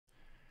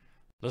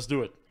Let's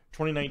do it.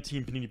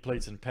 2019 Panini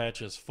Plates and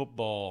Patches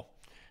Football.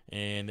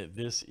 And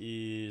this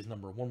is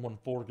number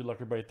 114. Good luck,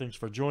 everybody. Thanks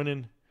for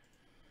joining.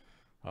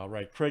 All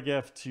right, Craig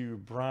F. to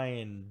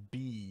Brian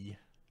B.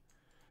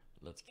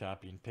 Let's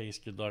copy and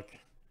paste. Good luck.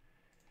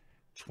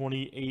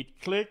 28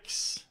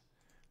 clicks.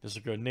 This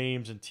will go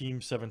names and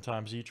teams 7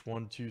 times each.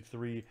 1, 2,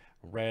 3.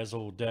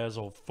 Razzle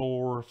dazzle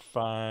 4,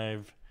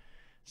 5,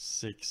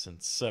 6,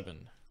 and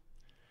 7.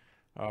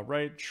 All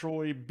right,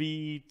 Troy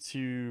B.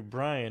 to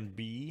Brian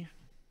B.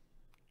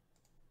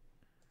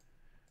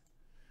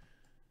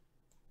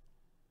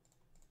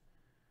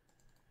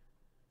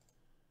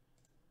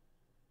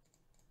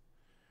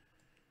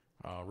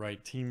 All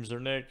right, teams are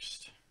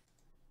next.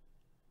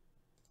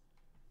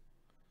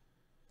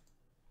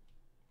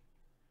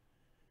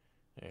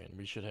 And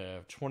we should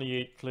have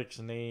 28 clicks,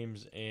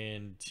 names,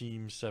 and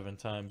teams 7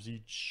 times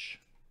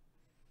each.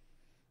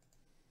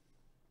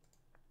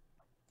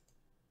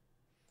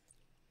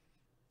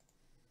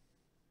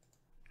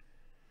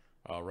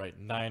 All right,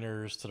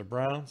 Niners to the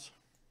Browns.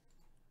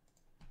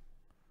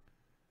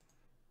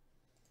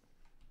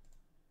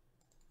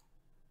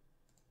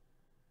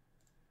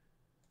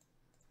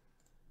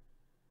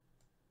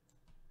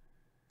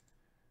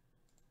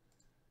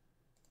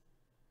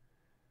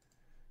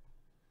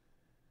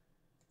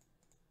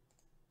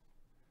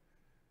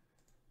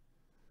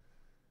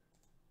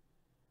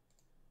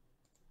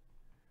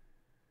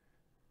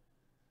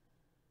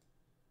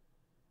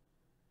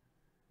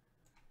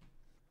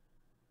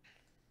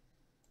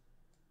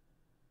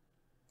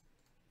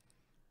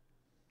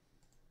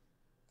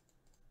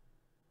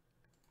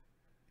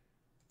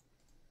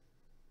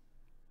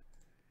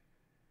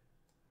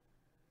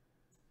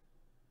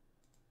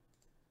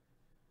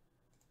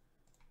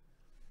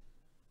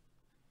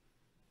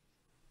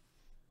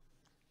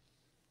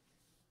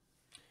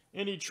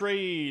 Any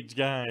trades,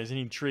 guys?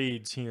 Any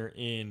trades here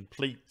in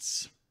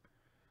plates?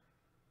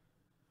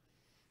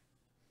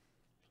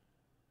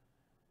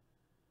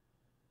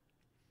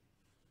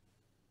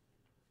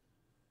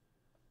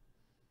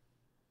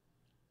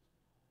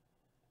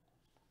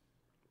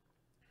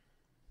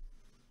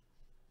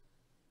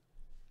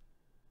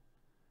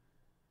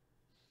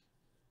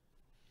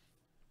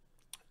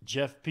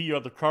 Jeff P.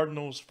 are the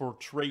Cardinals for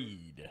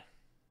trade.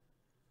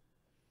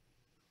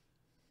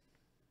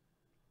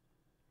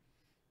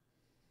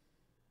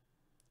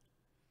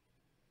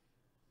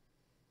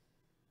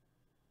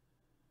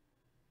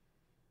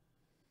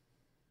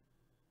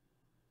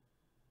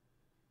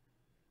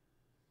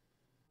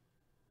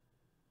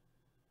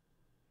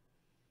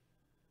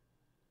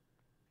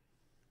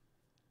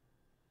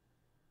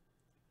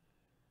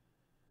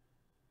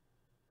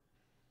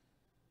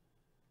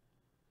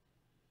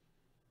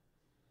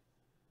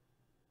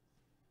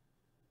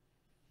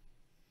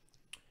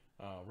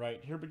 All right,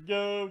 here we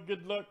go.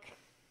 Good luck.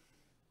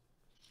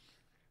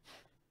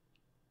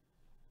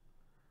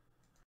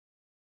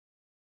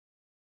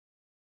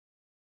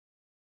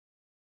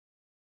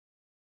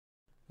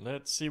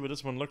 Let's see what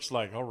this one looks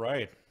like. All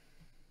right.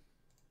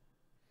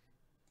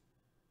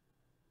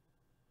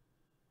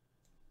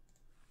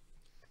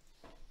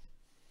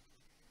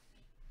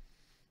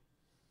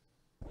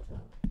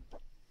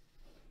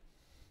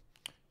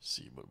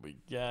 See what we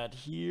got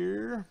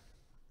here.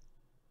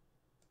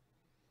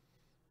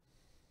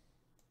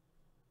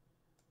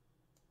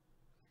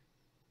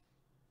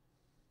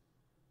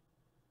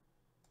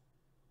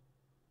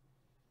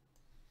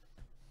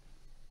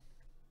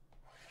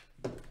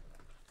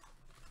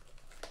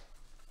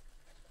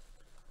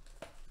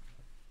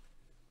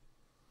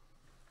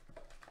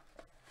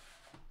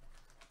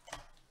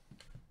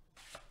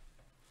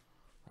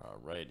 All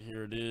right,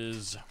 here it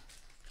is.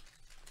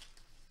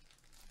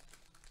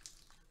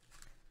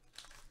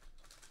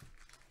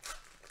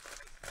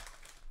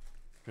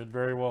 Could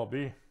very well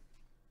be.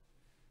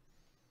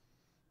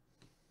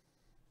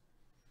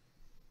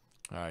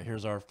 All right,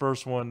 here's our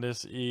first one.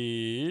 This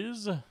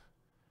is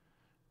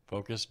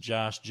Focus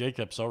Josh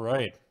Jacobs. All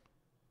right.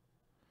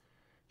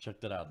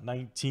 Check that out.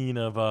 19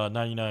 of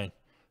 99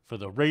 for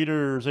the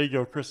Raiders. There you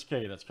go, Chris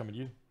K. That's coming to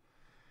you.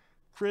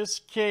 Chris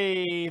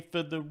K.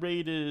 for the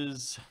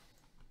Raiders.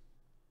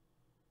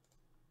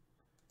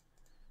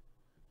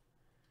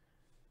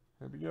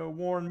 There we go.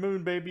 Warren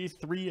Moon, baby.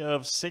 3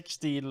 of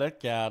 60.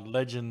 Look out.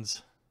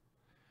 Legends.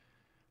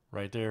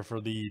 Right there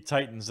for the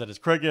Titans. That is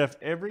Craig F.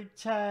 Every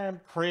time,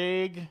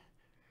 Craig.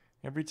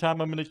 Every time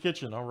I'm in the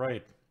kitchen. All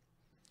right.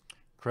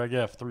 Craig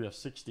F. 3 of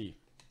 60.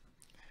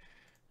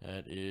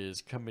 That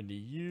is coming to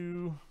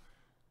you.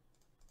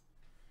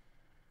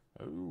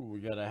 Oh, we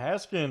got a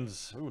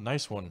Haskins. Oh,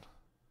 nice one.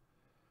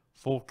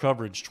 Full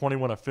coverage.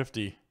 21 of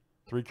 50.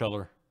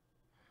 3-color.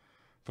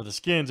 For the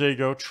Skins, there you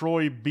go.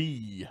 Troy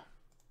B.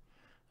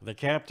 The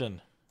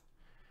captain.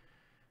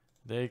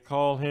 They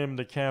call him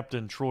the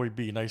captain, Troy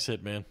B. Nice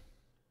hit, man.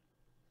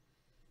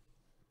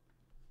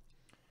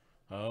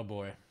 Oh,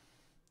 boy.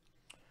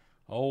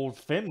 Old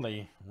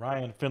Finley.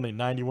 Ryan Finley,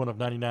 91 of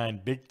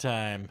 99. Big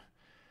time.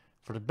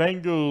 For the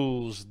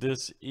Bengals,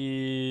 this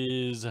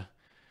is...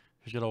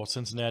 Who's got old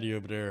Cincinnati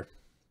over there?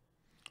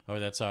 Oh,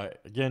 that's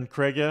again,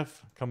 Craig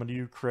F. Coming to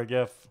you, Craig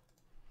F.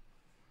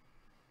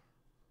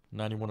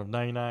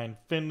 91/99,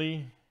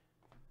 Finley.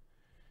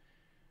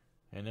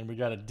 And then we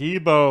got a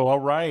Debo. All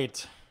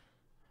right.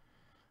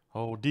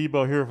 Oh,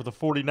 Debo here for the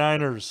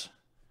 49ers.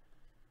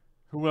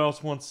 Who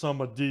else wants some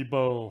of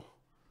Debo?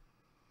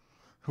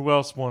 Who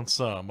else wants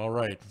some? All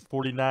right.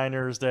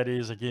 49ers, that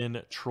is,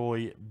 again,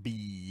 Troy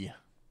B.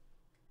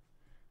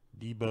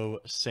 Debo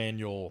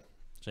Samuel.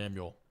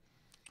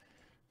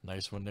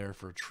 Nice one there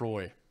for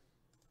Troy.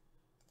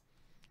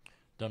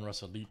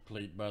 Dunruss Elite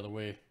Plate, by the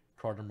way.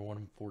 Card number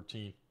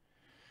 114.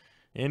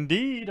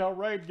 Indeed. All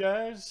right,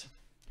 guys.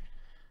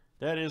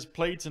 That is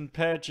Plates and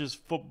Patches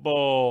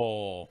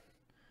Football.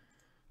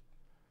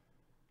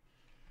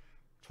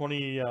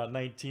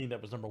 2019,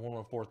 that was number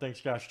 114.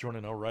 Thanks, guys, for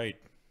joining. All right.